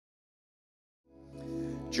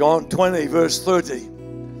John 20, verse 30.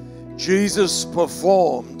 Jesus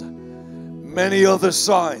performed many other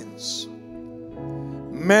signs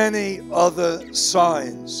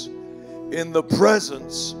in the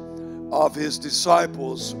presence of his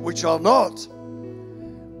disciples, which are not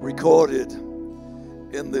recorded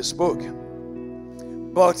in this book.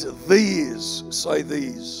 But these, say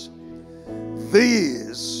these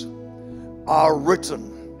are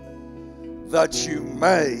written that you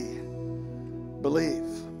may believe.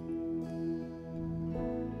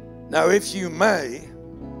 Now, if you may,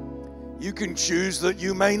 you can choose that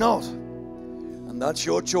you may not. And that's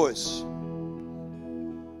your choice.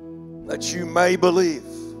 That you may believe.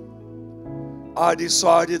 I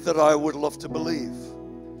decided that I would love to believe.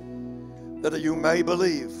 That you may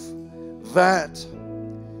believe that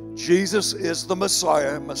Jesus is the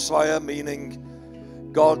Messiah. Messiah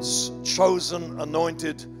meaning God's chosen,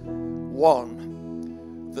 anointed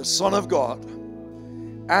one. The Son of God.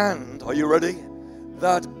 And, are you ready?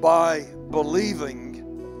 That by believing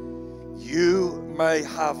you may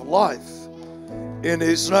have life in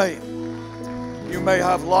his name. You may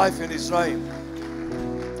have life in his name.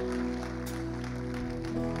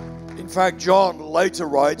 In fact, John later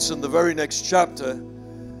writes in the very next chapter,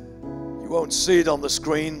 you won't see it on the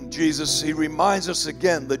screen, he reminds us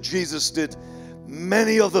again that Jesus did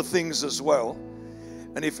many other things as well.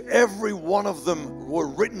 And if every one of them were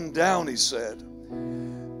written down, he said,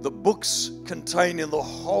 the books contained in the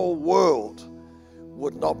whole world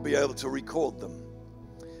would not be able to record them.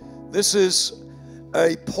 This is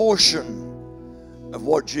a portion of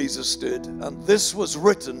what Jesus did, and this was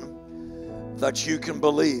written that you can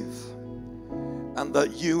believe, and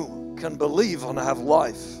that you can believe and have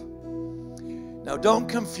life. Now, don't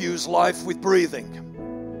confuse life with breathing.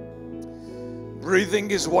 Breathing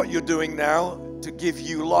is what you're doing now to give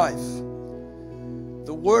you life.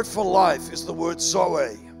 The word for life is the word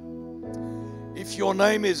Zoe. If your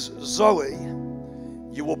name is Zoe,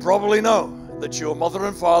 you will probably know that your mother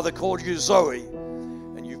and father called you Zoe,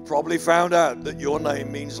 and you've probably found out that your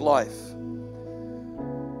name means life.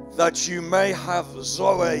 That you may have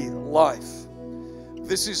Zoe life.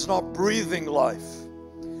 This is not breathing life.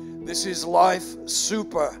 This is life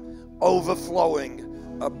super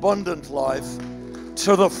overflowing, abundant life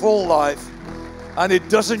to the full life. And it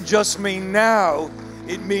doesn't just mean now,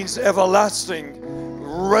 it means everlasting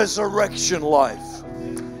resurrection life.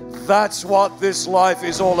 That's what this life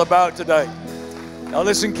is all about today. Now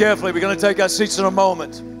listen carefully, we're going to take our seats in a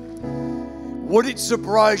moment. Would it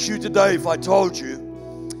surprise you today if I told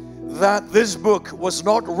you that this book was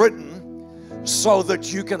not written so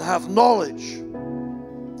that you can have knowledge?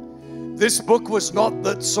 This book was not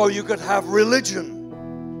that so you could have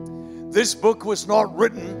religion. This book was not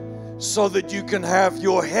written so that you can have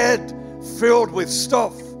your head filled with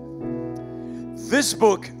stuff. This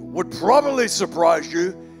book would probably surprise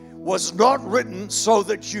you, was not written so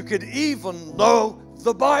that you could even know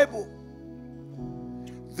the Bible.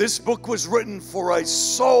 This book was written for a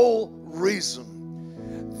sole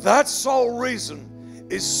reason. That sole reason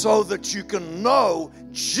is so that you can know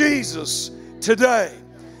Jesus today.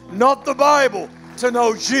 Not the Bible, to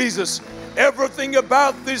know Jesus. Everything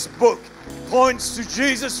about this book points to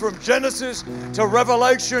Jesus from Genesis to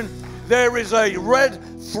Revelation. There is a red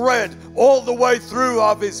thread all the way through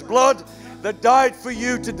of his blood that died for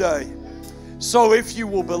you today. So if you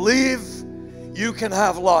will believe, you can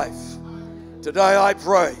have life. Today I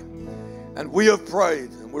pray, and we have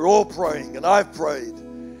prayed, and we're all praying, and I've prayed,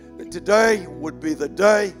 that today would be the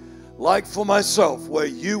day, like for myself, where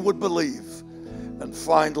you would believe and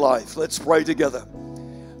find life. Let's pray together.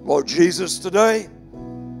 Lord Jesus, today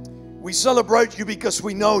we celebrate you because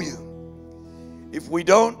we know you. If we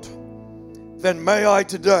don't, then may I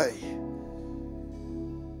today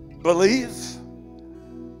believe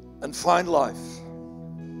and find life.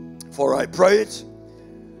 For I pray it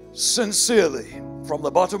sincerely from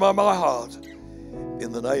the bottom of my heart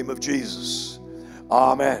in the name of Jesus.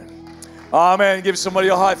 Amen. Amen. Give somebody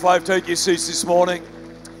a high five. Take your seats this morning.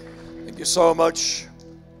 Thank you so much.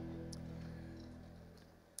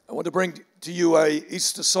 I want to bring to you a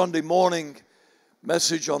Easter Sunday morning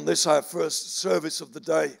message on this, our first service of the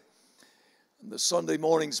day. And the Sunday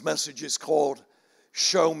morning's message is called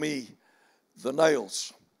Show Me the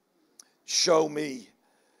Nails. Show me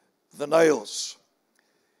the nails.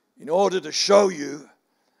 In order to show you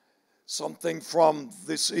something from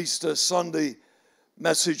this Easter Sunday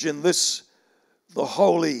message in this, the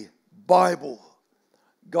Holy Bible,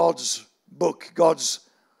 God's book, God's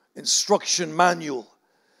instruction manual,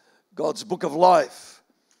 God's book of life,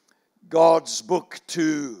 God's book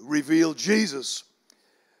to reveal Jesus.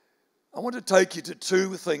 I want to take you to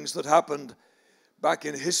two things that happened back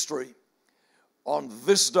in history on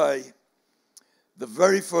this day, the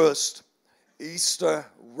very first Easter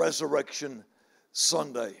Resurrection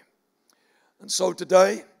Sunday. And so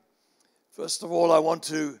today, first of all, I want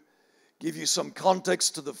to give you some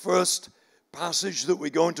context to the first passage that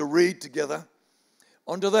we're going to read together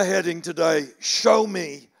under the heading today, Show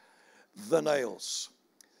Me the Nails.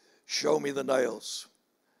 Show me the nails.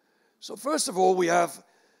 So first of all, we have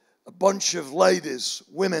a bunch of ladies,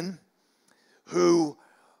 women, who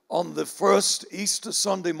on the first Easter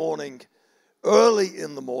Sunday morning, early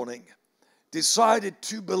in the morning, decided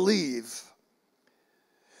to believe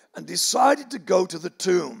and decided to go to the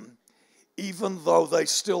tomb, even though they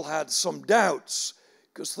still had some doubts,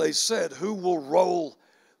 because they said, who will roll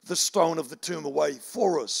the stone of the tomb away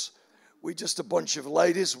for us? We're just a bunch of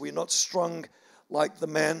ladies. We're not strung like the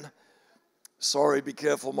men. Sorry, be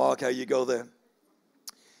careful, Mark, how you go there.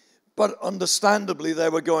 But understandably, they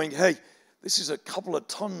were going, hey, this is a couple of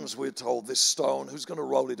tons, we're told, this stone. Who's going to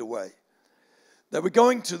roll it away? They were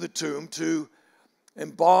going to the tomb to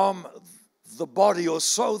embalm the body, or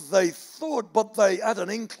so they thought, but they had an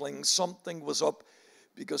inkling something was up,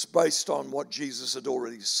 because based on what Jesus had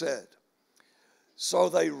already said. So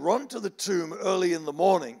they run to the tomb early in the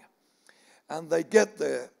morning, and they get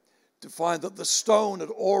there to find that the stone had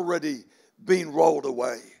already been rolled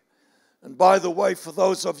away. And by the way, for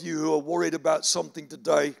those of you who are worried about something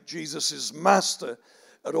today, Jesus' master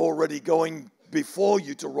had already going before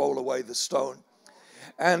you to roll away the stone.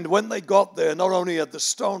 And when they got there, not only had the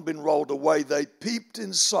stone been rolled away, they peeped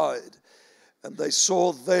inside, and they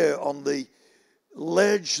saw there on the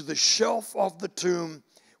ledge, the shelf of the tomb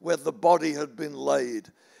where the body had been laid,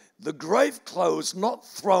 the grave clothes not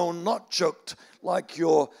thrown, not chucked like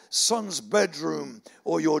your son's bedroom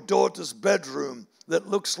or your daughter's bedroom that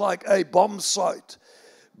looks like a bomb site,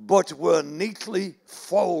 but were neatly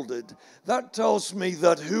folded. That tells me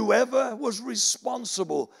that whoever was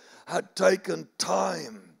responsible had taken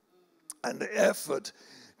time and effort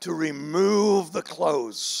to remove the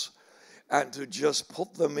clothes and to just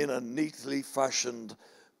put them in a neatly fashioned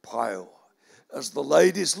pile. As the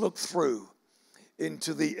ladies look through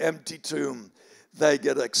into the empty tomb, they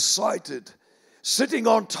get excited. Sitting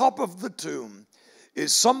on top of the tomb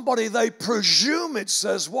is somebody they presume, it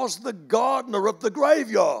says, was the gardener of the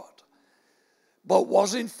graveyard, but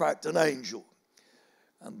was in fact an angel.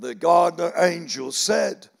 And the gardener angel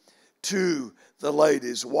said to the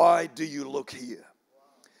ladies, why do you look here?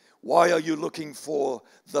 Why are you looking for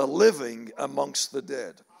the living amongst the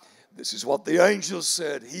dead? This is what the angel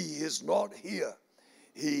said. He is not here.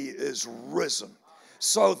 He is risen.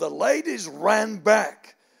 So the ladies ran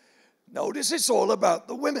back. Notice it's all about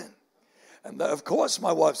the women. And of course,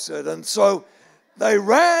 my wife said, and so they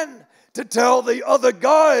ran to tell the other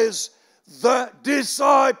guys, the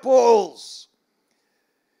disciples,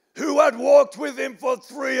 who had walked with him for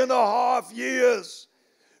 3.5 years,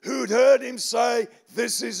 who'd heard him say,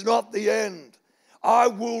 this is not the end. I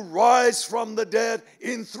will rise from the dead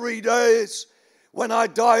in 3 days. When I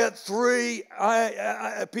die at 3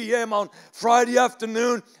 p.m. on Friday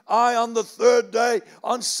afternoon, on the third day,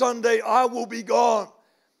 on Sunday, I will be gone.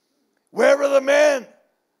 Where are the men?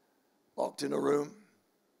 Locked in a room.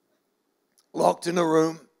 Locked in a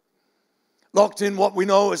room. Locked in what we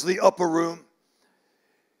know as the upper room.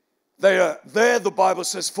 They are there, the Bible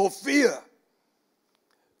says, for fear.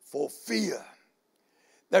 For fear.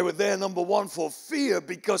 They were there, number one, for fear,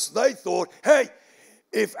 because they thought, hey,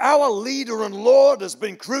 if our leader and Lord has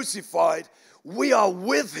been crucified, we are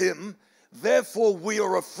with him, therefore we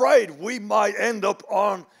are afraid we might end up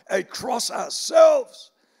on a cross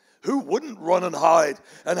ourselves. Who wouldn't run and hide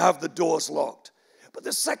and have the doors locked? But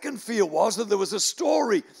the second fear was that there was a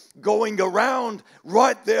story going around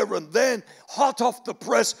right there and then, hot off the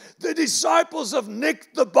press. The disciples have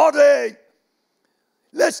nicked the body.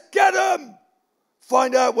 Let's get them.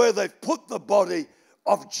 Find out where they've put the body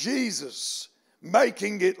of Jesus,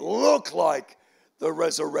 making it look like the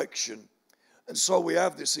resurrection. And so we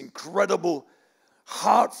have this incredible,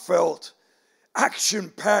 heartfelt,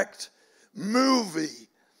 action-packed movie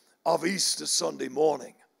of Easter Sunday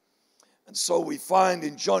morning. And so we find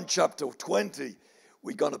in John chapter 20,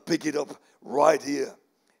 we're going to pick it up right here.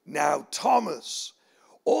 Now Thomas,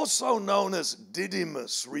 also known as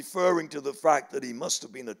Didymus, referring to the fact that he must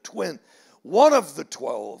have been a twin, one of the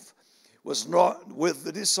 12, was not with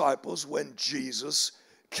the disciples when Jesus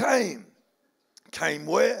came. Came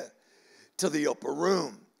where? To the upper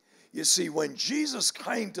room. You see, when Jesus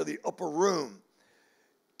came to the upper room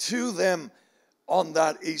to them on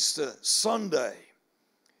that Easter Sunday,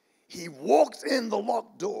 he walked in the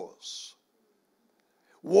locked doors,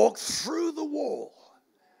 walked through the wall,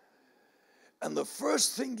 And the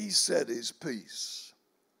first thing he said is peace.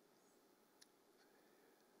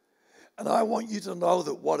 And I want you to know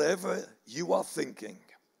that whatever you are thinking,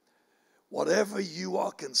 whatever you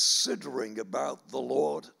are considering about the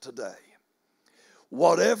Lord today,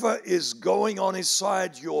 whatever is going on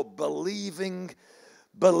inside your believing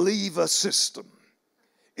believer system,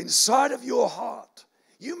 inside of your heart,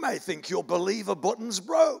 you may think your believer button's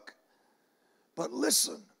broke. But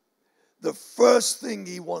listen, the first thing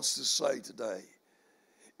he wants to say today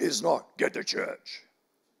is not get to church.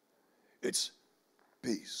 It's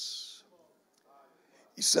peace.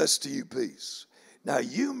 He says to you, peace. Now,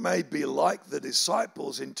 you may be like the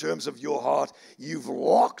disciples in terms of your heart. You've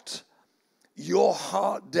locked your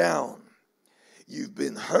heart down. You've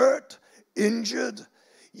been hurt, injured.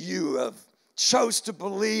 You have chose to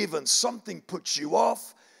believe and something puts you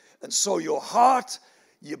off. And so your heart,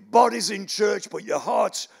 your body's in church, but your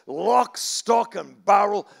heart's lock, stock, and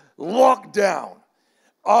barrel locked down.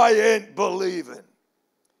 I ain't believing.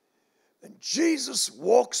 And Jesus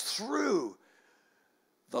walks through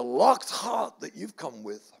the locked heart that you've come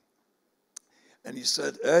with. And he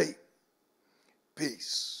said, hey,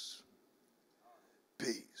 peace,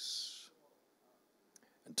 peace.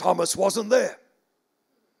 And Thomas wasn't there.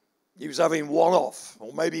 He was having one off,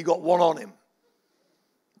 or maybe he got one on him.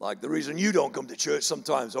 Like the reason you don't come to church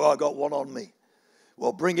sometimes, oh, I got one on me.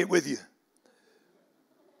 Well, bring it with you.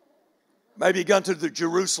 Maybe you're going to the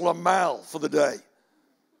Jerusalem Mall for the day.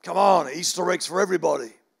 Come on, Easter eggs for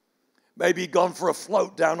everybody. Maybe you've gone for a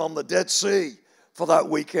float down on the Dead Sea for that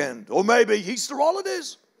weekend. Or maybe Easter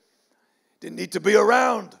holidays. Didn't need to be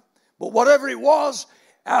around. But whatever it was,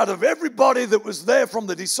 out of everybody that was there from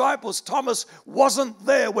the disciples, Thomas wasn't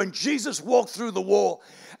there when Jesus walked through the wall.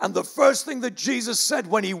 And the first thing that Jesus said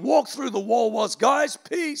when he walked through the wall was, guys,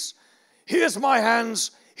 peace. Here's my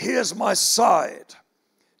hands. Here's my side.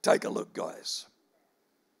 Take a look, guys.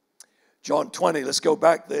 John 20, let's go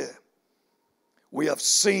back there. We have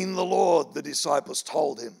seen the Lord, the disciples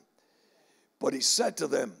told him. But he said to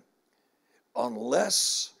them,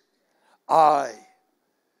 unless I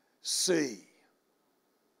see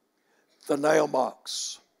the nail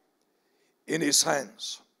marks in his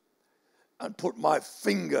hands and put my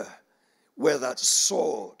finger where that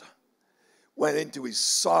sword went into his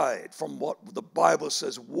side, from what the Bible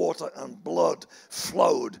says water and blood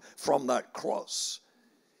flowed from that cross.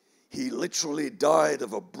 He literally died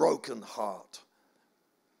of a broken heart.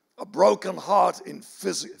 A broken heart in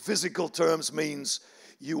physical terms means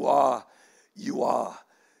you are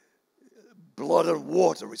blood and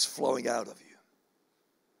water is flowing out of you.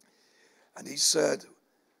 And they said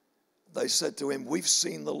to him, we've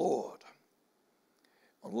seen the Lord.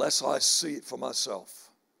 Unless I see it for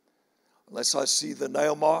myself, unless I see the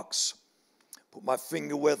nail marks, put my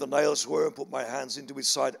finger where the nails were and put my hands into his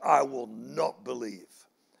side, I will not believe.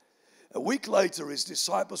 A week later, his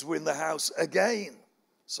disciples were in the house again.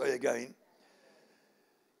 Say again.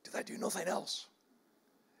 Do they do nothing else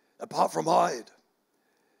apart from hide?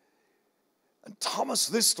 And Thomas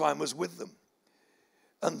this time was with them.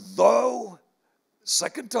 And though,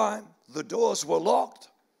 second time, the doors were locked,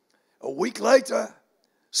 a week later,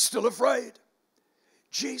 still afraid,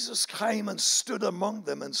 Jesus came and stood among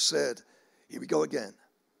them and said, here we go again,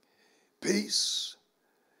 peace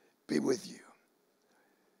be with you.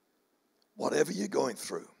 Whatever you're going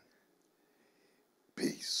through,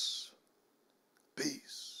 peace,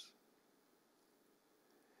 peace.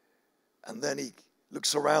 And then he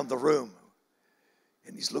looks around the room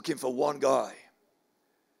and he's looking for one guy,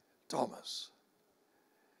 Thomas.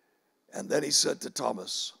 And then he said to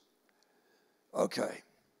Thomas, okay,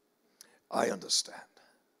 I understand.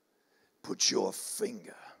 Put your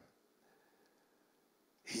finger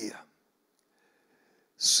here.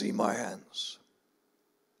 See my hands.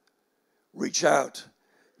 Reach out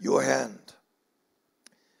your hand.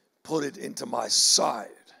 Put it into my side.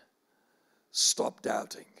 Stop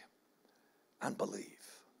doubting and believe.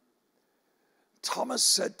 Thomas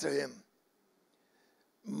said to him,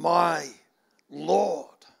 my Lord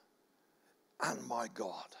and my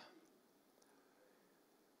God.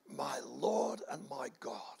 My Lord and my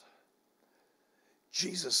God.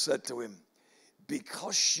 Jesus said to him,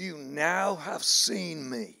 because you now have seen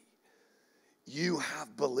me, you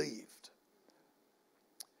have believed.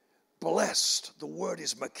 Blessed, the word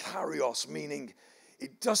is makarios, meaning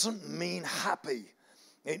it doesn't mean happy.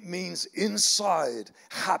 It means inside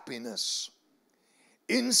happiness.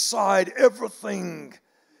 Inside everything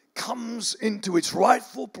comes into its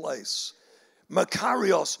rightful place.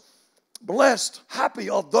 Makarios, blessed, happy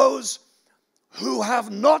are those who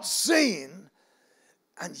have not seen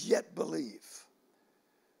and yet believe.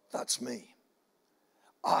 That's me.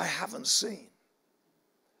 I haven't seen,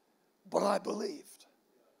 but I believed.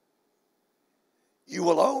 You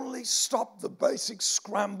will only stop the basic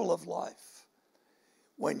scramble of life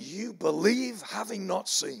when you believe having not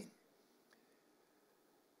seen.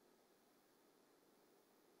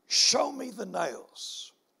 Show me the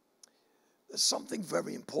nails. There's something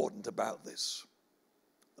very important about this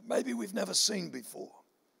that maybe we've never seen before.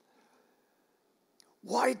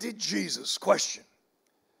 Why did Jesus, question,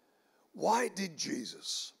 why did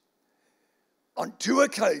Jesus on 2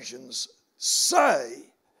 occasions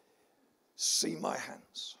say, see my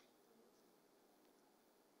hands?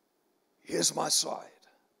 Here's my side.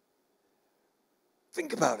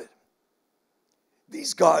 Think about it.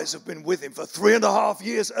 These guys have been with him for 3.5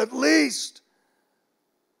 years at least.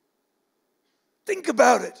 Think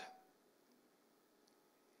about it.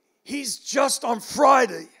 He's just on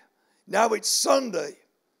Friday. Now it's Sunday.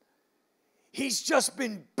 He's just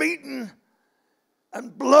been beaten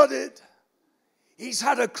and blooded. He's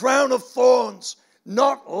had a crown of thorns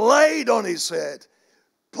not laid on his head,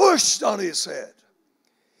 pushed on his head.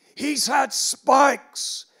 He's had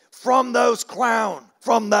spikes from that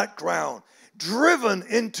crown, driven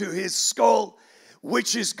into his skull,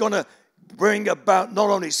 which is going to bring about not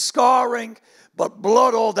only scarring, but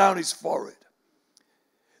blood all down his forehead.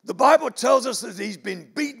 The Bible tells us that he's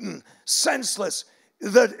been beaten, senseless,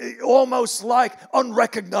 that almost like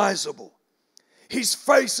unrecognizable. His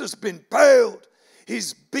face has been paled.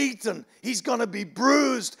 He's beaten. He's going to be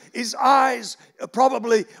bruised. His eyes are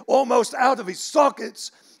probably almost out of his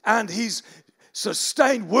sockets, and he's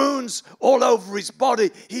sustained wounds all over his body.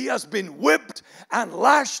 He has been whipped and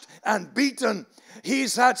lashed and beaten.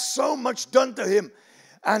 He's had so much done to him,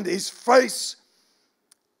 and his face,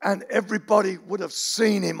 and everybody would have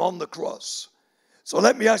seen him on the cross. So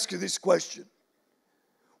let me ask you this question.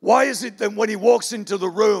 Why is it that when he walks into the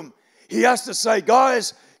room, he has to say,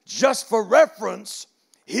 guys, just for reference,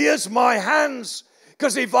 here's my hands?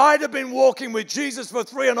 Because if I'd have been walking with Jesus for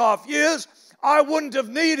 3.5 years, I wouldn't have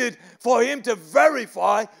needed for him to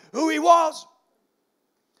verify who he was.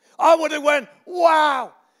 I would have went,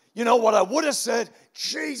 wow. You know what I would have said?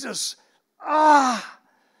 Jesus,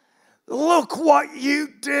 look what you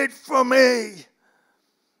did for me.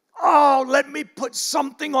 Oh, let me put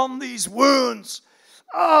something on these wounds.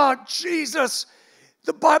 Oh, Jesus.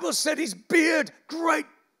 The Bible said his beard, great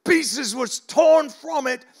pieces was torn from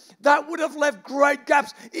it. That would have left great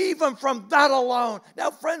gaps, even from that alone.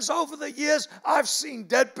 Now, friends, over the years, I've seen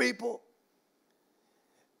dead people.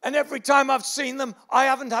 And every time I've seen them, I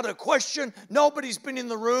haven't had a question. Nobody's been in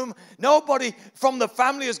the room. Nobody from the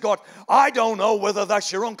family has got, I don't know whether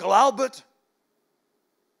that's your Uncle Albert.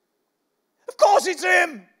 Of course it's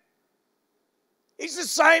him. He's the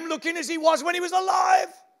same looking as he was when he was alive.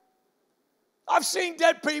 I've seen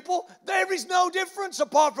dead people. There is no difference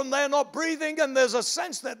apart from they're not breathing and there's a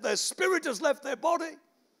sense that their spirit has left their body.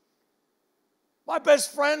 My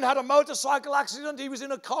best friend had a motorcycle accident. He was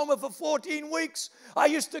in a coma for 14 weeks. I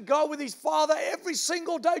used to go with his father every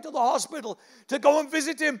single day to the hospital to go and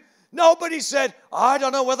visit him. Nobody said, I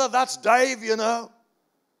don't know whether that's Dave, you know.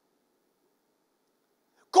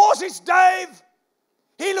 Of course it's Dave.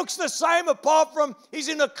 He looks the same apart from he's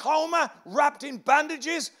in a coma, wrapped in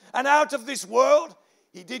bandages and out of this world.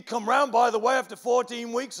 He did come round, by the way, after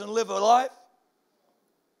 14 weeks and live a life.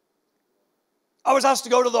 I was asked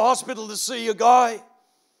to go to the hospital to see a guy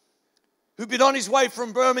who'd been on his way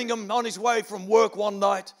from Birmingham, on his way from work one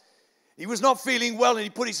night. He was not feeling well and he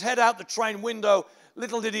put his head out the train window.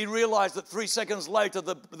 Little did he realize that 3 seconds later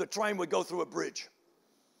the train would go through a bridge.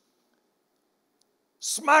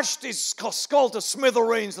 Smashed his skull to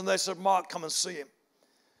smithereens, and they said, Mark, come and see him.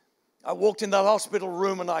 I walked in that hospital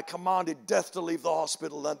room and I commanded death to leave the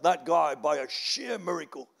hospital, and that guy, by a sheer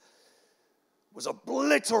miracle, was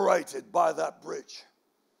obliterated by that bridge.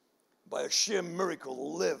 By a sheer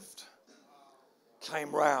miracle, lived, came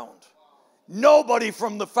round. Nobody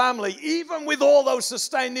from the family, even with all those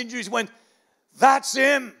sustained injuries, went, that's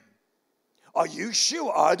him. Are you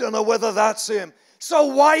sure? I don't know whether that's him. So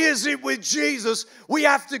why is it with Jesus we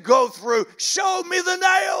have to go through, show me the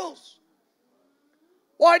nails?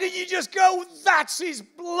 Why didn't you just go, that's his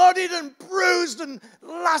bloodied and bruised and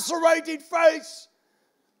lacerated face?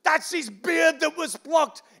 That's his beard that was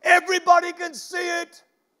plucked. Everybody can see it.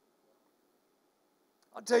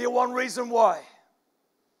 I'll tell you one reason why.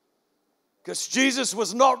 Because Jesus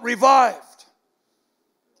was not revived.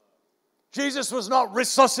 Jesus was not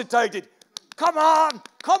resuscitated. Come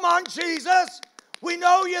on, Jesus. We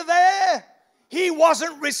know you're there. He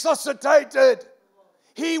wasn't resuscitated.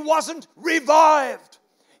 He wasn't revived.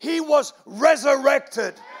 He was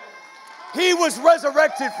resurrected. He was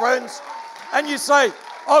resurrected, friends. And you say,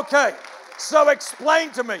 Okay, so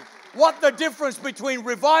explain to me what the difference between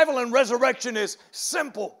revival and resurrection is.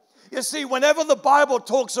 Simple. You see, whenever the Bible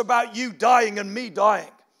talks about you dying and me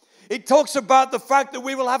dying, it talks about the fact that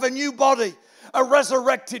we will have a new body, a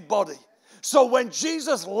resurrected body. So when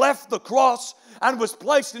Jesus left the cross and was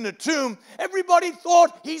placed in a tomb, everybody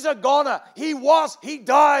thought he's a goner. He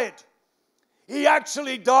died. He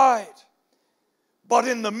actually died. But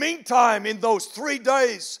in the meantime, in those 3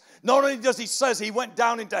 days, not only does he says he went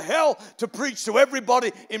down into hell to preach to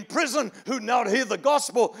everybody in prison who not hear the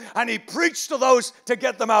gospel, and he preached to those to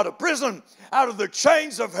get them out of prison, out of the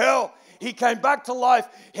chains of hell. He came back to life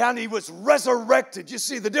and he was resurrected. You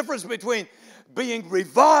see the difference between being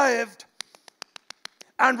revived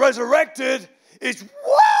and resurrected is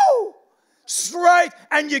whoa, straight,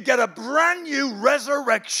 and you get a brand new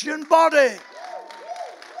resurrection body.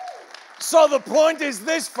 So the point is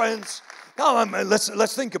this, friends. Come on, man,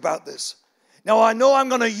 let's think about this. Now, I know I'm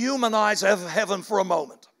going to humanize heaven for a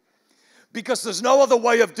moment, because there's no other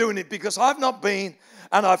way of doing it, because I've not been,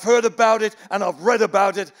 and I've heard about it, and I've read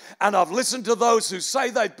about it, and I've listened to those who say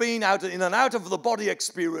they've been in and out of the body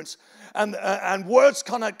experience, and words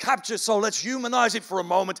cannot capture, so let's humanize it for a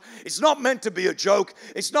moment. It's not meant to be a joke.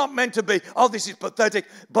 It's not meant to be, oh, this is pathetic,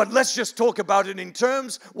 but let's just talk about it in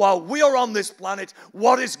terms, while we are on this planet,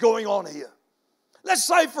 what is going on here. Let's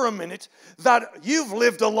say for a minute that you've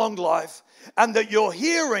lived a long life and that your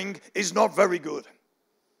hearing is not very good.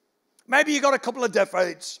 Maybe you got a couple of deaf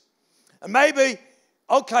aids. And maybe,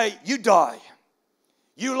 okay, you die.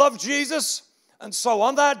 You love Jesus, and so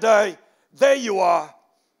on that day, there you are.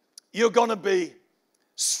 You're going to be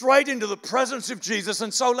straight into the presence of Jesus.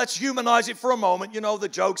 And so let's humanize it for a moment. You know, the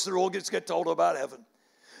jokes that all get told about heaven.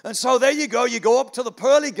 And so there you go. You go up to the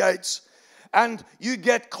pearly gates, and you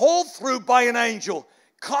get called through by an angel.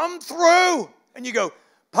 Come through. And you go,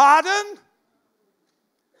 pardon?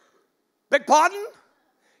 Beg pardon?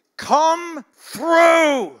 Come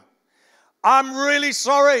through. I'm really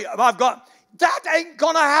sorry. That ain't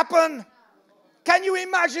gonna happen. Can you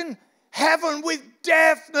imagine heaven with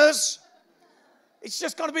deafness? It's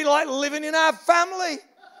just gonna be like living in our family.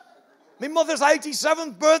 My mother's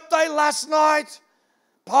 87th birthday last night.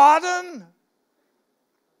 Pardon?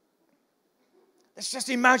 Let's just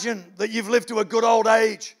imagine that you've lived to a good old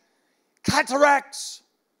age. Cataracts.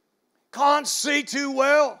 Can't see too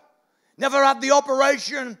well. Never had the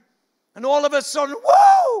operation. And all of a sudden,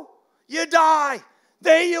 whoa, you die.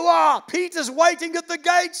 There you are. Peter's waiting at the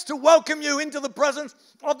gates to welcome you into the presence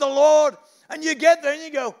of the Lord. And you get there and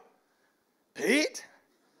you go, Pete?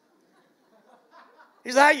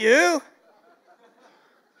 Is that you?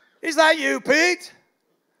 Is that you, Pete?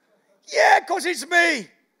 Yeah, because it's me.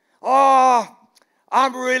 Oh,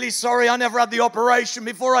 I'm really sorry I never had the operation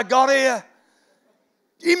before I got here.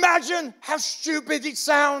 Imagine how stupid it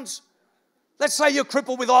sounds. Let's say you're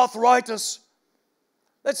crippled with arthritis.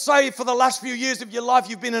 Let's say for the last few years of your life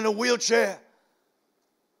you've been in a wheelchair.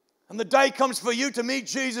 And the day comes for you to meet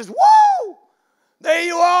Jesus. Woo! There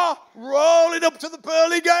you are, rolling up to the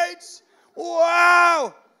pearly gates.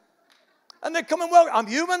 Wow! And they're coming, well, I'm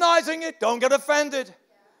humanizing it. Don't get offended.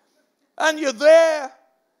 And you're there,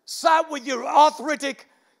 sat with your arthritic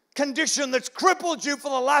condition that's crippled you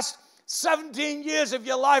for the last 17 years of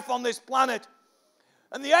your life on this planet.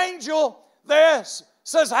 And the angel there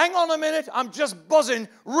says, hang on a minute, I'm just buzzing.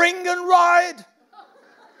 Ring and ride.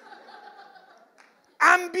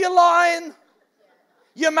 Ambuline.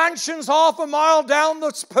 Your mansion's half a mile down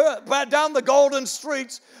the golden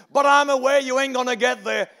streets, but I'm aware you ain't going to get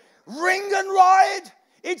there. Ring and ride.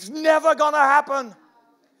 It's never going to happen.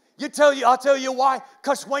 I'll tell you why.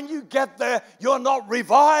 Because when you get there, you're not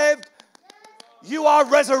revived. You are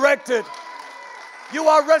resurrected. You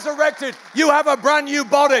are resurrected. You have a brand new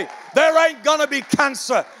body. There ain't going to be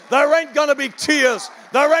cancer. There ain't going to be tears.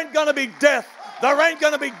 There ain't going to be death. There ain't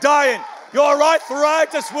going to be dying. Your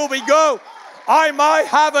arthritis will be go. I might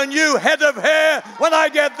have a new head of hair when I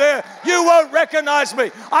get there. You won't recognize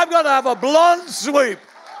me. I'm going to have a blonde sweep.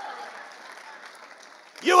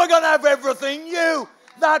 You are going to have everything new.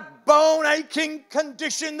 That bone aching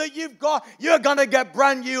condition that you've got, you're going to get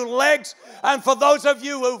brand new legs. And for those of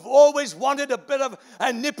you who've always wanted a bit of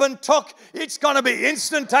a nip and tuck, it's going to be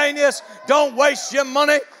instantaneous. Don't waste your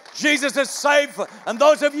money. Jesus is saved. And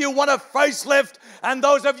those of you who want a facelift, and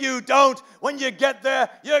those of you who don't, when you get there,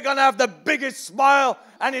 you're going to have the biggest smile,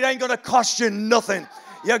 and it ain't going to cost you nothing.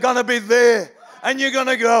 You're going to be there, and you're going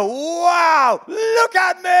to go, wow, look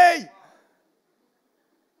at me.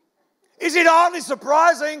 Is it hardly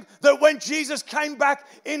surprising that when Jesus came back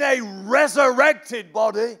in a resurrected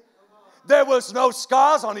body, there was no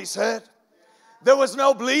scars on his head. There was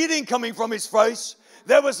no bleeding coming from his face.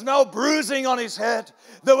 There was no bruising on his head.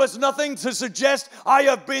 There was nothing to suggest I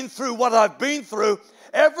have been through what I've been through.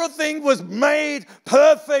 Everything was made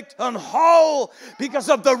perfect and whole because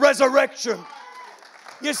of the resurrection.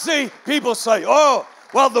 You see, people say, oh,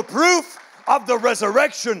 well, the proof of the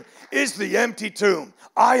resurrection is the empty tomb.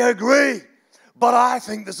 I agree. But I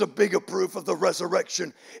think there's a bigger proof of the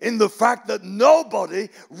resurrection in the fact that nobody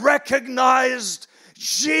recognized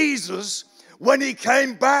Jesus when he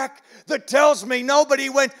came back. That tells me nobody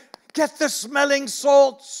went, get the smelling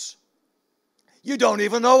salts. You don't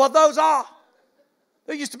even know what those are.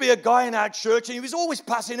 There used to be a guy in our church and he was always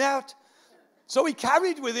passing out. So he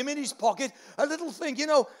carried with him in his pocket a little thing, you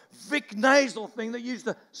know, Vic nasal thing that used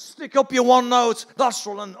to stick up your one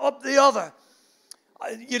nostril and up the other.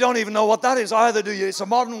 You don't even know what that is either, do you? It's a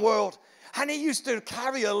modern world. And he used to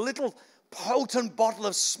carry a little potent bottle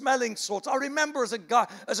of smelling salts. I remember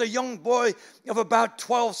as a young boy of about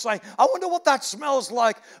 12 saying, I wonder what that smells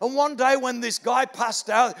like. And one day when this guy passed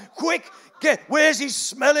out, quick, where's his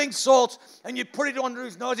smelling salts? And you put it under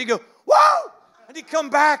his nose, he'd go, whoa! And he'd come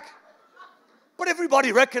back. But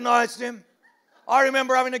everybody recognized him. I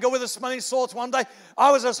remember having to go with the smelling salts one day.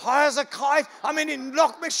 I was as high as a kite. I mean, it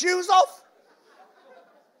knocked my shoes off.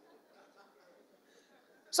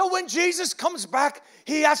 So when Jesus comes back,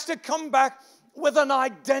 he has to come back with an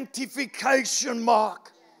identification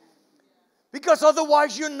mark. Because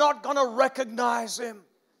otherwise you're not going to recognize him.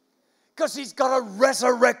 Because he's got a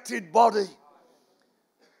resurrected body.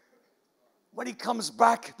 When he comes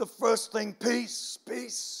back, the first thing, peace,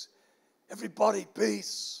 peace. Everybody,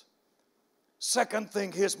 peace. Second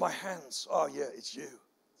thing, here's my hands. Oh yeah, it's you.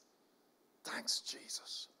 Thanks,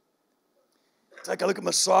 Jesus. Take a look at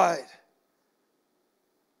my side.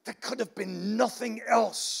 There could have been nothing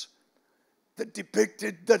else that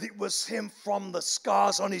depicted that it was him. From the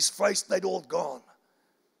scars on his face, they'd all gone.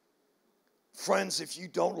 Friends, if you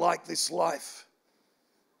don't like this life,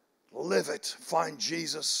 live it. Find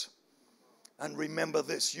Jesus. And remember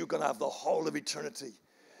this, you're going to have the whole of eternity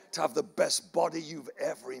to have the best body you've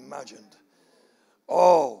ever imagined.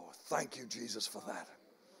 Oh, thank you, Jesus, for that.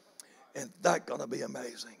 Isn't that going to be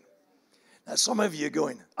amazing? Now, some of you are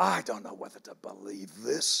going, I don't know whether to believe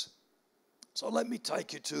this. So let me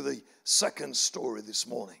take you to the second story this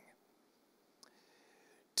morning.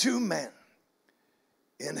 Two men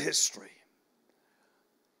in history.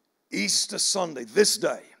 Easter Sunday, this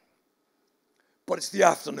day, but it's the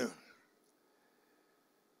afternoon.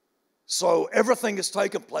 So everything has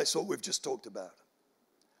taken place, what we've just talked about.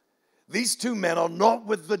 These two men are not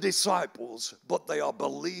with the disciples, but they are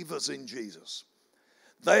believers in Jesus.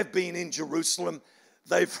 They've been in Jerusalem.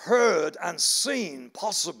 They've heard and seen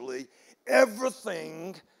possibly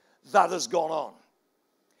everything that has gone on.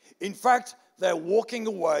 In fact, they're walking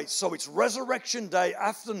away. So it's Resurrection Day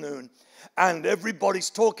afternoon. And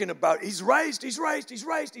everybody's talking about, he's raised, he's raised, he's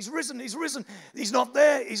raised, he's risen, he's risen. He's not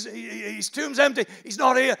there, his tomb's empty, he's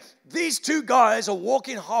not here. These two guys are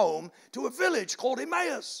walking home to a village called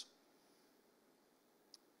Emmaus.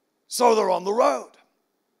 So they're on the road,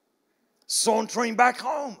 sauntering back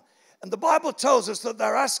home. And the Bible tells us that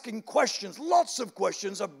they're asking questions, lots of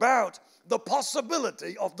questions about the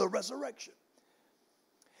possibility of the resurrection.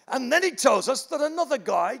 And then he tells us that another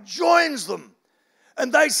guy joins them.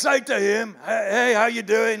 And they say to him, hey, how you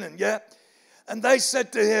doing? And yeah. And they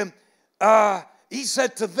said to him, he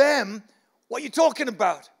said to them, what are you talking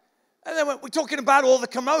about? And they went, we're talking about all the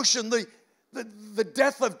commotion, the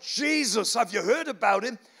death of Jesus. Have you heard about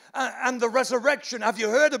him? And the resurrection, have you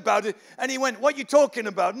heard about it? And he went, what are you talking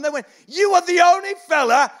about? And they went, you are the only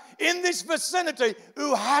fella in this vicinity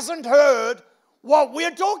who hasn't heard what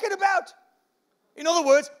we're talking about. In other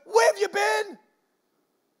words, where have you been?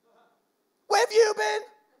 Where have you been?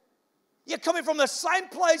 You're coming from the same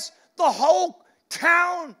place. The whole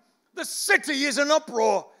town, the city is in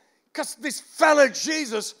uproar because this fella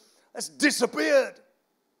Jesus has disappeared.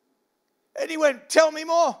 And he went, tell me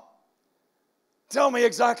more. Tell me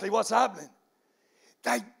exactly what's happening.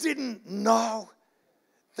 They didn't know.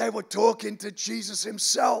 They were talking to Jesus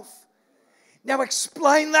himself. Now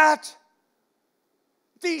explain that.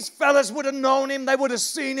 These fellas would have known him. They would have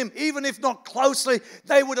seen him, even if not closely.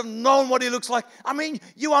 They would have known what he looks like. I mean,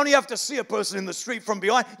 you only have to see a person in the street from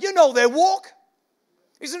behind. You know their walk.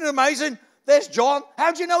 Isn't it amazing? There's John.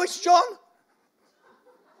 How do you know it's John?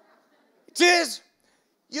 It is.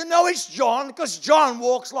 You know it's John because John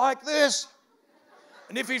walks like this.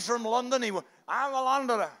 And if he's from London, he will, I'm a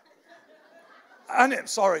Londoner.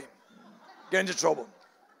 Sorry, get into trouble.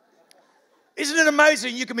 Isn't it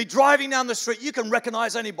amazing? You can be driving down the street. You can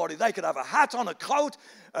recognize anybody. They could have a hat on, a coat,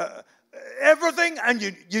 everything, and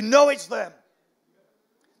you know it's them.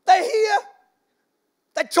 They're here.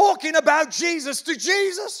 They're talking about Jesus to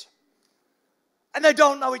Jesus, and they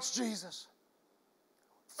don't know it's Jesus.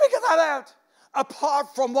 Figure that out.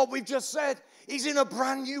 Apart from what we've just said, he's in a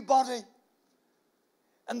brand new body.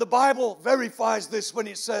 And the Bible verifies this when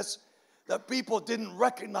it says that people didn't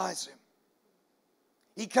recognize him.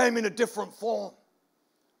 He came in a different form.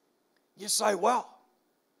 You say, well,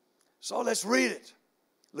 so let's read it.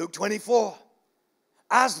 Luke 24.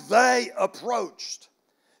 As they approached,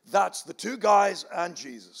 that's the two guys and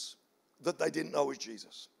Jesus that they didn't know was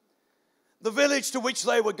Jesus. The village to which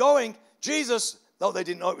they were going, Jesus, though they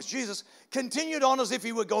didn't know it was Jesus, continued on as if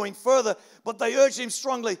he were going further, but they urged him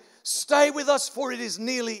strongly, stay with us, for it is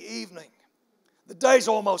nearly evening. The day's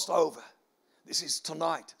almost over. This is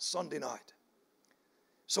tonight, Sunday night.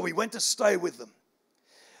 So he went to stay with them.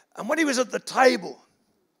 And when he was at the table,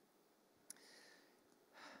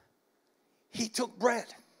 he took bread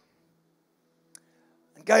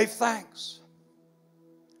and gave thanks.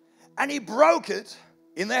 And he broke it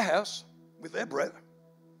in their house with their bread.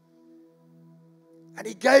 And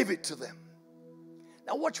he gave it to them.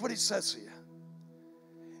 Now watch what it says here.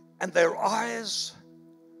 And their eyes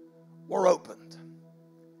were opened,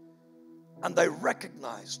 and they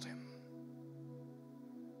recognized him.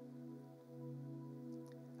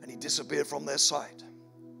 And he disappeared from their sight.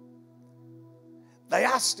 They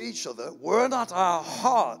asked each other, were not our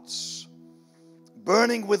hearts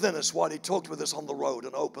burning within us while he talked with us on the road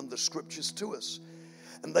and opened the scriptures to us?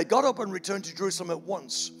 And they got up and returned to Jerusalem at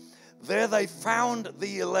once. There they found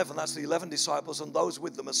the 11, that's the 11 disciples, and those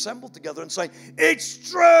with them assembled together and saying, it's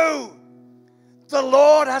true, the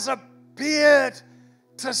Lord has appeared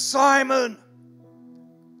to Simon.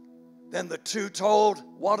 Then the two told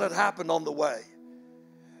what had happened on the way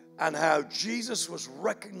and how Jesus was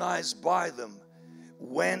recognized by them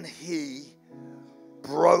when he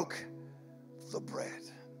broke the bread.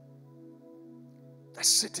 They're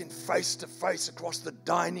sitting face to face across the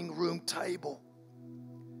dining room table.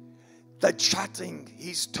 They're chatting.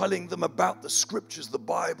 He's telling them about the scriptures, the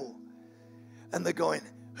Bible. And they're going,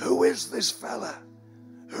 who is this fella?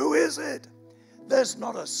 Who is it? There's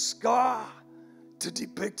not a scar to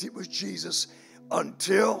depict it was Jesus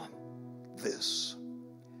until this.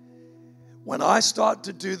 When I start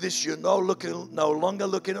to do this, you're no longer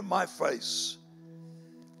looking at my face.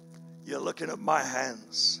 You're looking at my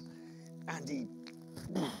hands. And he...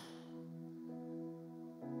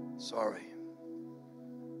 Sorry.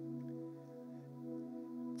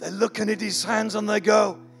 They're looking at his hands and they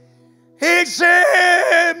go, it's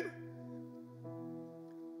him!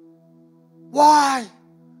 Why?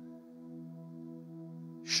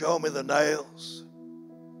 Show me the nails.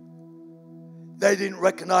 They didn't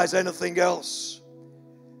recognize anything else.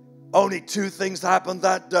 Only two things happened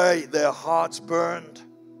that day. Their hearts burned.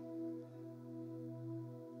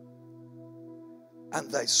 And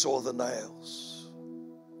they saw the nails.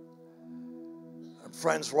 And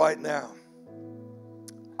friends, right now,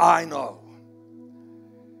 I know,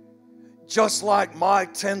 just like my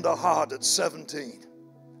tender heart at 17,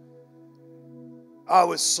 I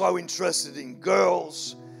was so interested in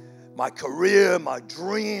girls, my career, my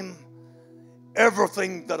dream,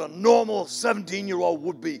 everything that a normal 17-year-old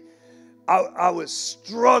would be. I was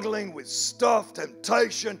struggling with stuff,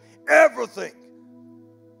 temptation, everything.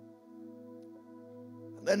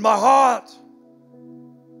 And then my heart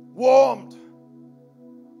warmed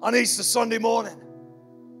on Easter Sunday morning.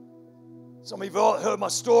 Some of you have all heard my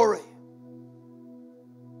story.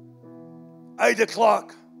 8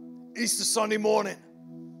 o'clock, Easter Sunday morning.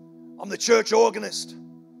 I'm the church organist.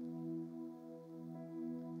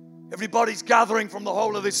 Everybody's gathering from the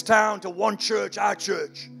whole of this town to one church, our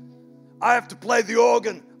church. I have to play the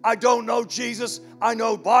organ. I don't know Jesus. I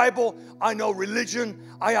know Bible. I know religion.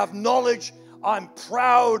 I have knowledge. I'm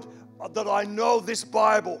proud that I know this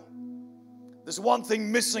Bible. There's one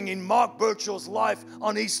thing missing in Mark Burchell's life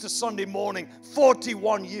on Easter Sunday morning,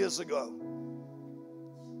 41 years ago.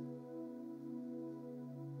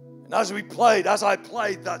 And as I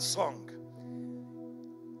played that song,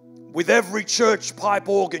 with every church pipe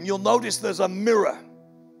organ, you'll notice there's a mirror.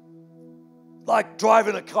 Like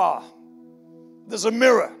driving a car. There's a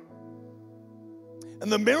mirror.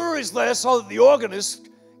 And the mirror is there so that the organist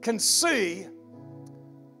can see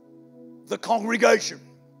the congregation.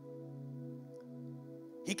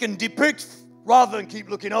 He can depict, rather than keep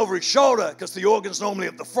looking over his shoulder, because the organ's normally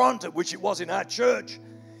at the front, at which it was in our church.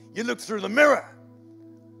 You look through the mirror.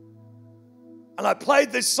 And I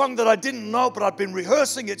played this song that I didn't know, but I'd been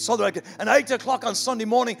rehearsing it so that I could. And 8 o'clock on Sunday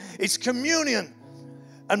morning, it's communion.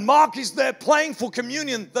 And Mark is there playing for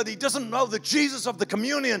communion, that he doesn't know the Jesus of the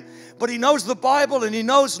communion, but he knows the Bible and he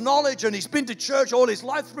knows knowledge, and he's been to church all his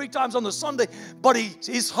life 3 times on the Sunday, but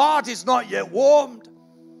his heart is not yet warmed.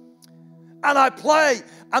 And I play,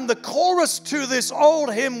 and the chorus to this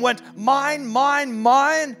old hymn went, mine, mine,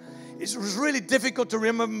 mine. It was really difficult to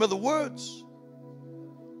remember the words.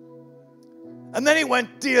 And then he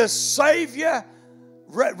went, dear Savior,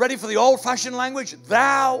 ready for the old-fashioned language,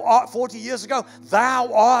 thou art, 40 years ago,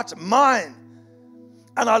 thou art mine.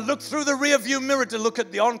 And I looked through the rear-view mirror to look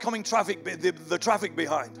at the oncoming traffic, the traffic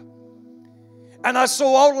behind. And I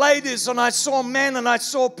saw old ladies, and I saw men, and I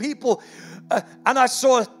saw people, and I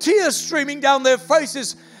saw tears streaming down their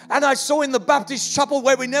faces. And I saw in the Baptist chapel,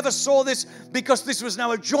 where we never saw this because this was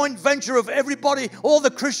now a joint venture of everybody, all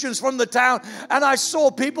the Christians from the town. And I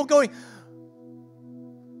saw people going,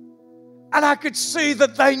 and I could see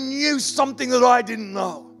that they knew something that I didn't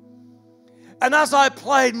know. And as I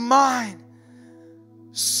played mine,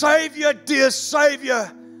 Savior, dear Savior,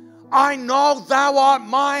 I know thou art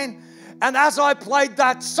mine. And as I played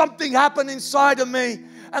that, something happened inside of me.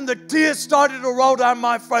 And the tears started to roll down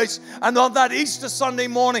my face. And on that Easter Sunday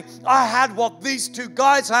morning, I had what these 2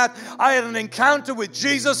 guys had. I had an encounter with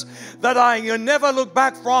Jesus that I never look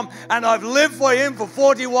back from. And I've lived for him for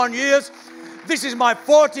 41 years. This is my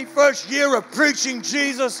 41st year of preaching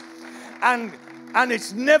Jesus. And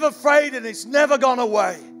it's never faded. It's never gone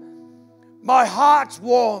away. My heart's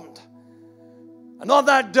warmed. And on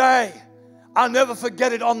that day, I'll never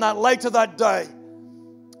forget it, on that later that day,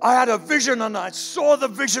 I had a vision, and I saw the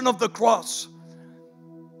vision of the cross.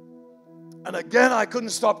 And again, I couldn't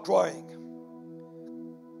stop crying.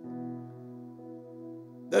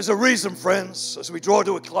 There's a reason, friends, as we draw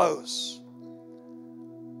to a close.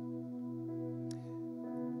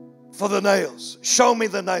 For the nails. Show me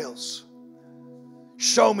the nails.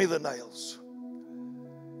 Show me the nails.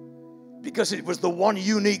 Because it was the one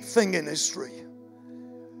unique thing in history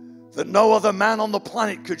that no other man on the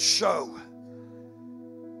planet could show.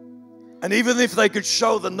 And even if they could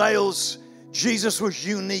show the nails, Jesus was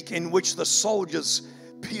unique, in which the soldiers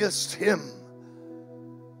pierced him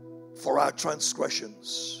for our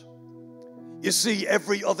transgressions. You see,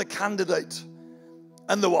 every other candidate,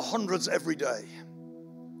 and there were hundreds every day,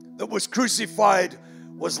 that was crucified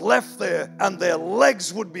was left there, and their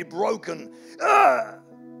legs would be broken.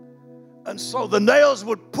 And so the nails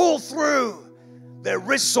would pull through their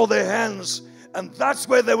wrists or their hands, and that's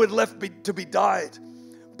where they would left to be died.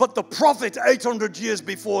 But the prophet 800 years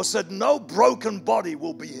before said no broken body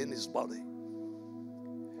will be in his body.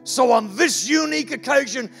 So on this unique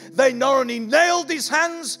occasion, they not only nailed his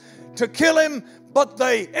hands to kill him, but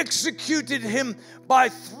they executed him by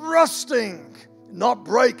thrusting, not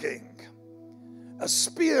breaking, a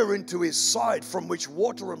spear into his side from which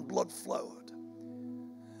water and blood flowed.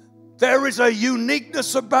 There is a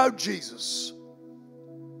uniqueness about Jesus.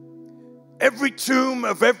 Every tomb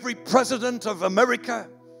of every president of America,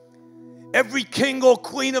 every king or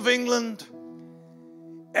queen of England,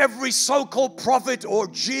 every so-called prophet or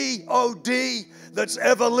G-O-D that's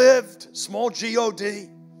ever lived, small G-O-D.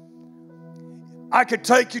 I could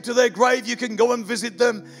take you to their grave. You can go and visit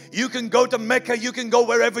them. You can go to Mecca. You can go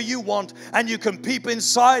wherever you want, and you can peep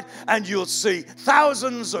inside, and you'll see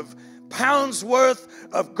thousands of pounds worth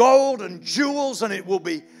of gold and jewels, and it will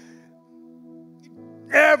be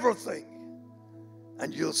everything.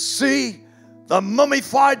 And you'll see the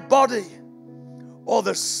mummified body or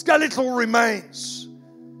the skeletal remains.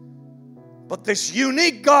 But this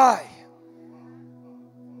unique guy,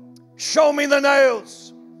 show me the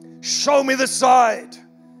nails, show me the side.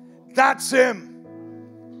 That's him.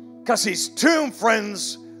 Because his tomb,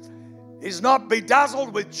 friends, is not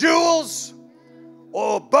bedazzled with jewels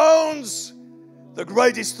or bones. The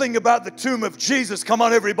greatest thing about the tomb of Jesus, come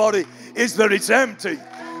on everybody, is that it's empty.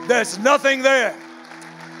 There's nothing there.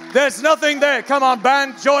 There's nothing there. Come on,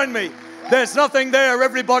 band, join me. There's nothing there.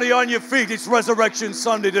 Everybody on your feet. It's Resurrection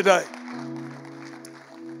Sunday today.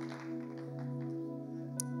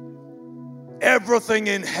 Everything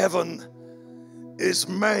in heaven is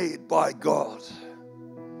made by God.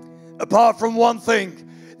 Apart from one thing,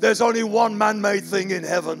 there's only one man-made thing in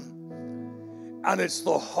heaven, and it's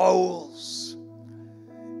the holes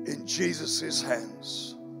in Jesus'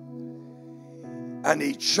 hands. And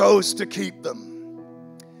he chose to keep them.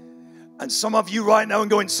 And some of you right now are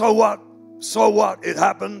going, so what? So what? It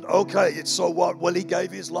happened. Okay, it's so what? Well, he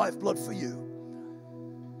gave his lifeblood for you.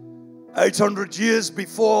 800 years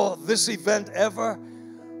before this event ever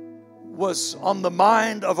was on the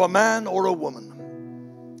mind of a man or a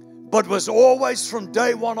woman, but was always from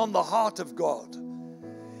day one on the heart of God.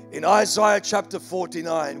 In Isaiah chapter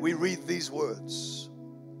 49, we read these words.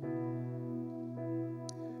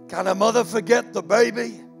 Can a mother forget the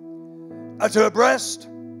baby at her breast?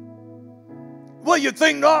 Well, you'd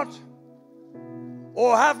think not.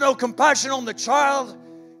 Or have no compassion on the child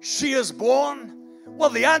she has born? Well,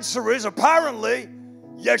 the answer is apparently,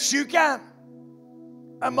 yes, you can.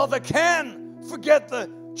 A mother can forget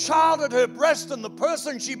the child at her breast and the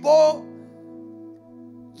person she bore.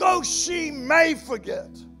 Though she may forget,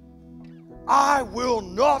 I will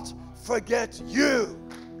not forget you.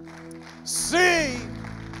 See,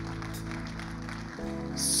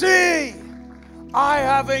 I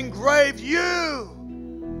have engraved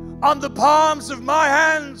you on the palms of my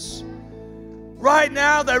hands. Right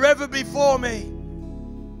now, they're ever before me.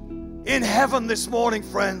 In heaven this morning,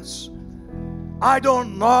 friends, I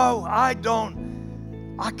don't know. I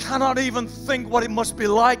cannot even think what it must be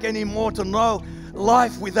like anymore to know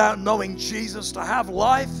life without knowing Jesus, to have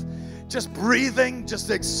life just breathing, just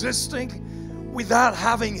existing without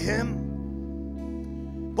having Him.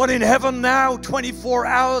 But in heaven now, 24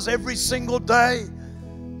 hours every single day,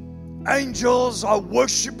 angels are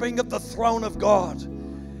worshiping at the throne of God.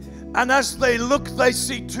 And as they look, they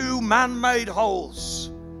see two man-made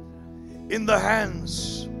holes in the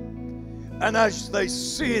hands. And as they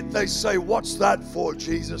see it, they say, "What's that for,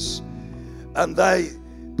 Jesus?" And they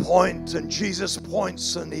point, and Jesus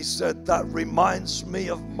points, and He said, "That reminds me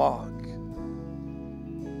of Mark.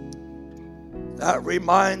 That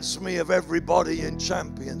reminds me of everybody in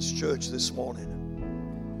Champions Church this morning."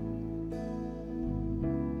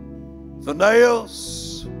 The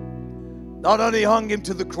nails not only hung Him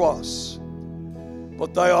to the cross,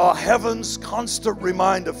 but they are heaven's constant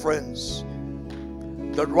reminder, friends,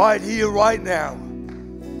 that right here, right now,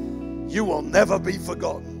 you will never be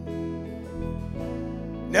forgotten.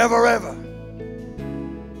 Never ever.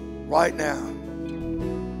 Right now.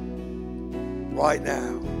 Right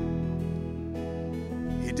now.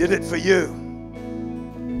 He did it for you.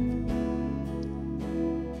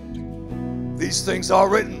 These things are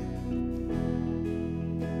written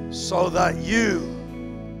so that you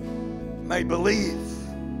may believe.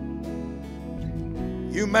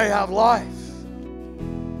 You may have life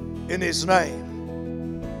in His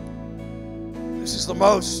name. This is the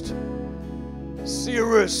most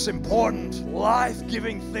serious, important,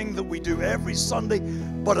 life-giving thing that we do every Sunday,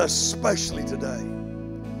 but especially today.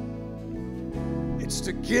 It's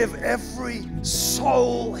to give every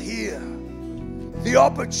soul here the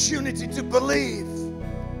opportunity to believe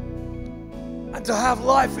and to have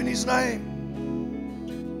life in His name.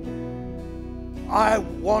 I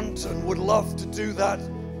want and would love to do that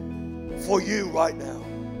for you right now.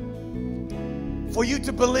 For you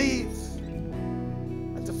to believe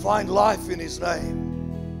and to find life in His name.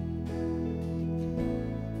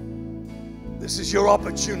 This is your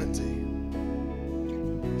opportunity.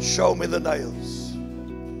 Show me the nails.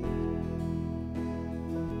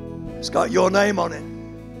 It's got your name on it.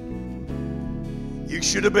 You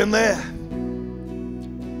should have been there.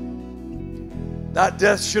 That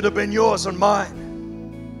death should have been yours and mine.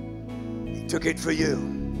 He took it for you.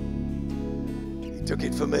 He took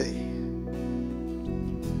it for me.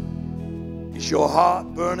 Is your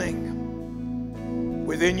heart burning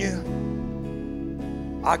within you?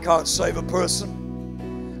 I can't save a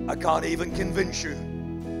person. I can't even convince you.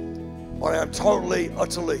 But I am totally,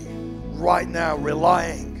 utterly, right now,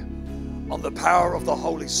 relying on the power of the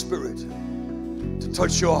Holy Spirit to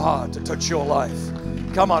touch your heart, to touch your life.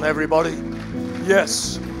 Come on, everybody.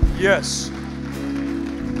 Yes, yes.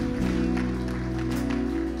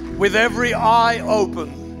 With every eye open,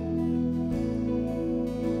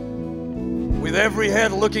 with every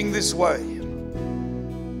head looking this way.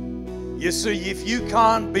 You see, if you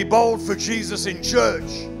can't be bold for Jesus in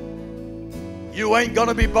church, you ain't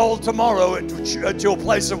gonna be bold tomorrow at your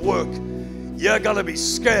place of work. You're gonna be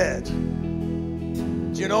scared.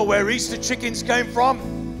 Do you know where Easter chickens came from?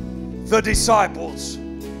 The disciples,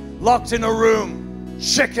 locked in a room,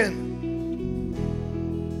 chicken.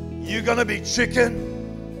 You gonna be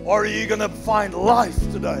chicken, or are you gonna find life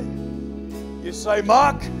today? You say,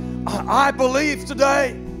 "Mark, I believe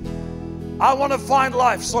today. I want to find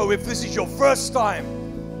life." So if this is your first time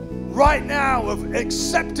right now of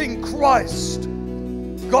accepting Christ,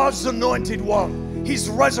 God's anointed one, His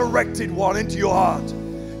resurrected one, into your heart,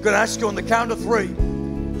 I'm going to ask you on the count of 3,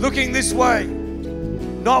 looking this way,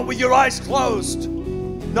 not with your eyes closed,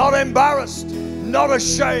 not embarrassed, not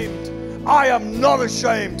ashamed. I am not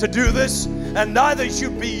ashamed to do this, and neither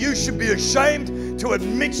should be you should be ashamed to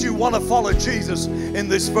admit you want to follow Jesus in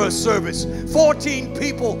this first service. 14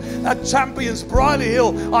 people at Champions Briley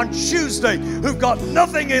Hill on Tuesday who've got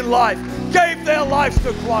nothing in life gave their life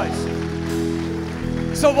to Christ.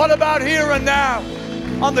 So what about here and now?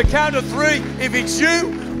 On the count of 3, if it's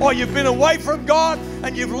you, or you've been away from God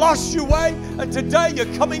and you've lost your way, and today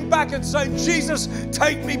you're coming back and saying, Jesus,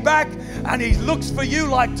 take me back. And he looks for you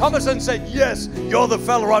like Thomas and said, yes, you're the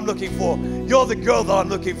fella I'm looking for. You're the girl that I'm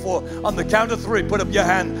looking for. On the count of 3, put up your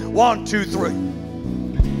hand. 1, 2, 3.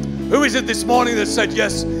 Who is it this morning that said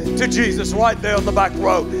yes to Jesus right there on the back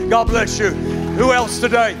row? God bless you. Who else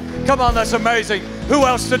today? Come on, that's amazing. Who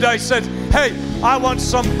else today said, hey, I want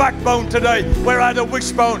some backbone today where I had a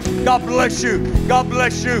wishbone? God bless you. God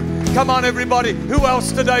bless you. Come on, everybody. Who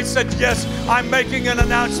else today said, yes, I'm making an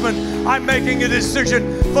announcement. I'm making a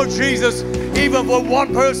decision for Jesus. Even for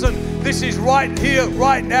one person, this is right here,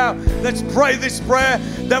 right now. Let's pray this prayer.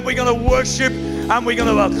 Then we're going to worship, and we're going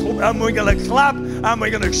to clap, and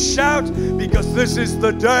we're going to shout, because this is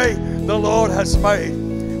the day the Lord has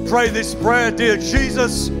made. Pray this prayer. Dear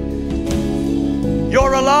Jesus,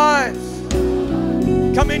 you're alive.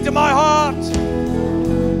 Come into my heart.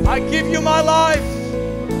 I give you my life.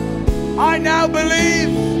 I now believe.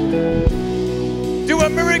 Do a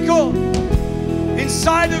miracle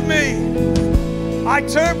inside of me. I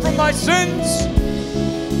turn from my sins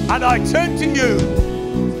and I turn to you.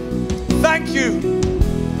 Thank you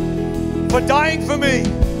for dying for me,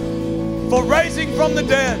 for raising from the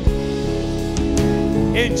dead.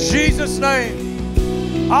 In Jesus'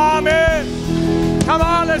 name, amen. Come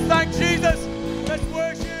on, let's thank Jesus.